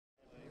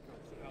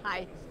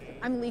Hi,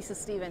 I'm Lisa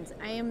Stevens.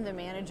 I am the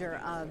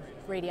manager of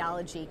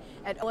radiology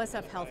at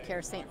OSF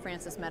Healthcare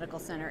Stfrancis Medical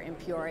Center in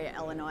Peoria,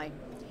 Illinois.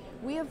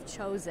 We have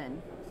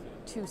chosen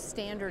to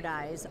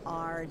standardize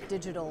our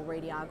digital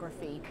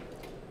radiography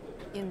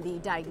in the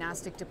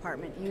diagnostic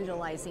department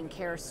utilizing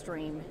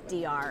Carestream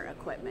DR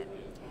equipment.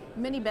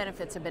 Many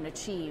benefits have been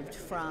achieved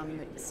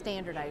from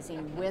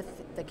standardizing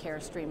with the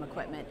Carestream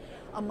equipment.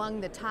 Among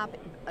the top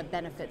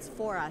benefits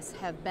for us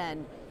have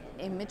been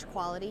image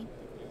quality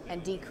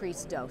and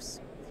decreased dose.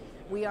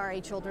 We are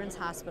a children's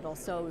hospital,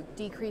 so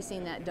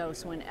decreasing that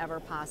dose whenever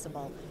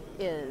possible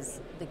is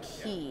the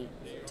key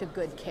to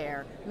good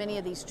care. Many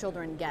of these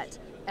children get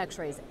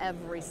x-rays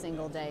every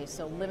single day,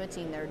 so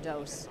limiting their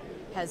dose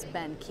has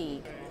been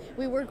key.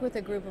 We work with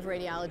a group of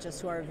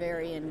radiologists who are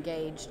very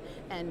engaged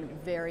and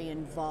very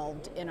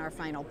involved in our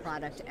final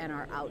product and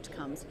our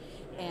outcomes,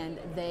 and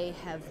they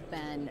have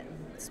been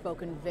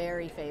spoken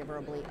very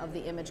favorably of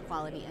the image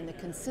quality and the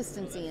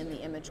consistency in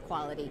the image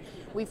quality.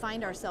 We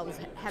find ourselves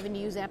having to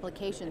use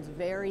applications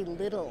very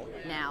little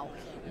now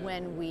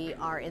when we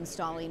are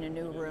installing a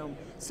new room,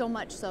 so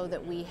much so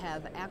that we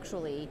have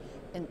actually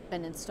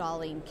been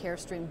installing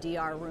Carestream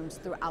DR rooms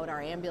throughout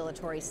our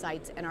ambulatory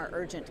sites and our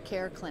urgent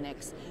care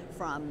clinics,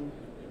 from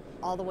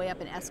all the way up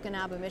in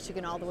Escanaba,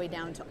 Michigan, all the way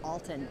down to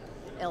Alton,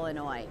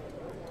 Illinois.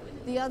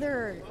 The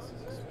other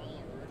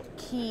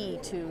key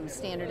to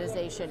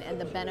standardization and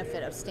the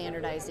benefit of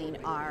standardizing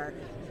our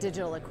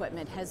digital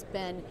equipment has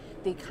been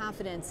the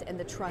confidence and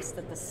the trust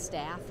that the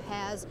staff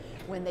has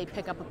when they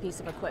pick up a piece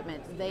of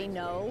equipment. They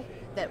know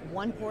that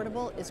one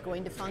portable is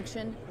going to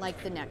function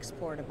like the next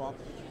portable.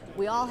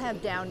 We all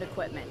have downed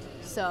equipment,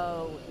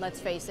 so let's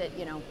face it,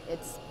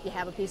 you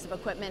have a piece of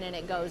equipment and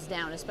it goes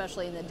down,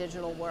 especially in the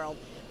digital world.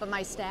 But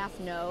my staff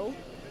know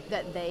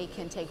that they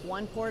can take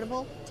one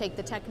portable, take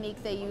the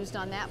technique they used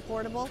on that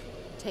portable,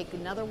 take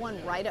another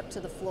one right up to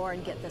the floor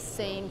and get the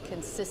same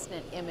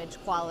consistent image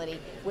quality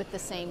with the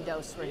same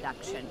dose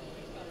reduction.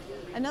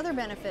 Another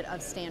benefit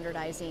of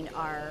standardizing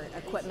our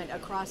equipment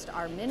across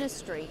our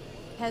ministry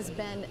has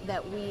been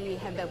that we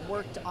have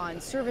worked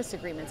on service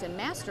agreements and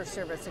master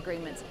service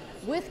agreements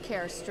with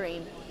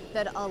Carestream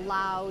that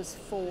allows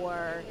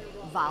for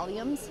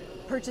volumes,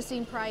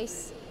 purchasing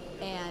price,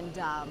 and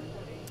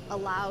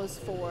allows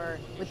for,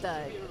 with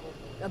the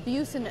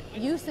use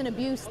and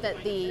abuse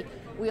that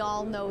we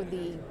all know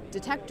the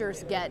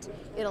detectors get,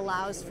 it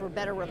allows for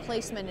better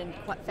replacement and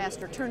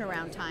faster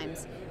turnaround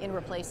times in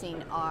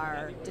replacing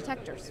our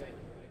detectors.